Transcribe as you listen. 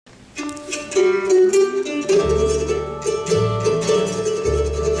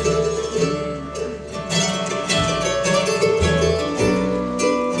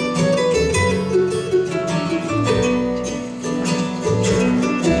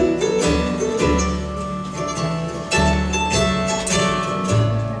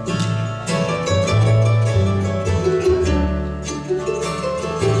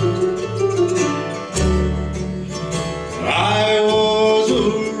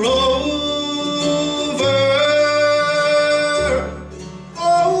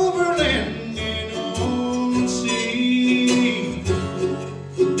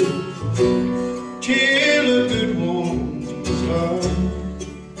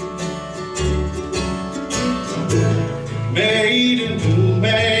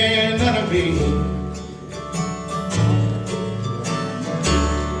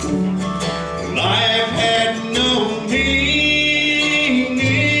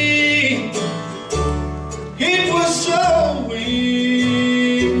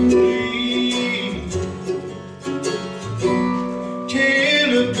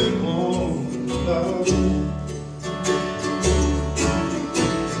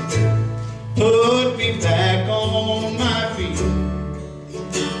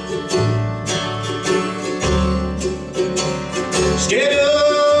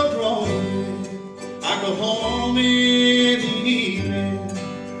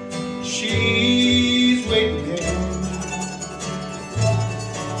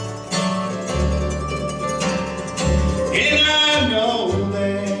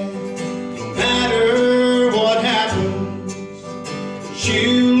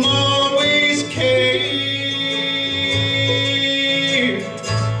You'll always care,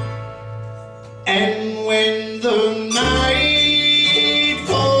 and when the night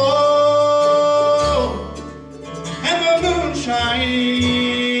falls and the moon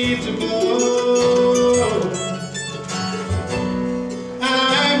shines above,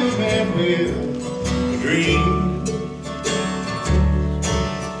 I'm a man with a dream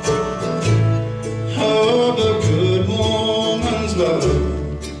of a good woman's love.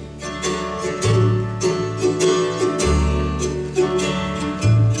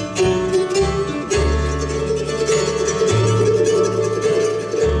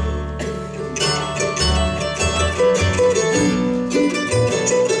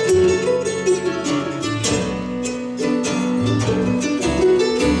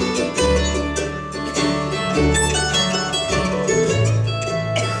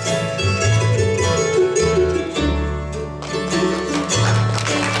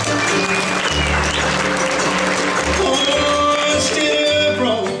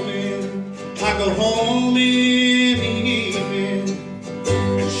 I go home in the evening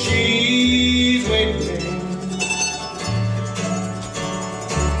and she's waiting.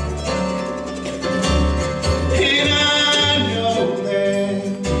 And I know that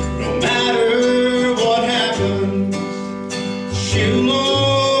no matter what happens, she'll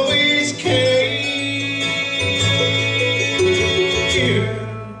always care.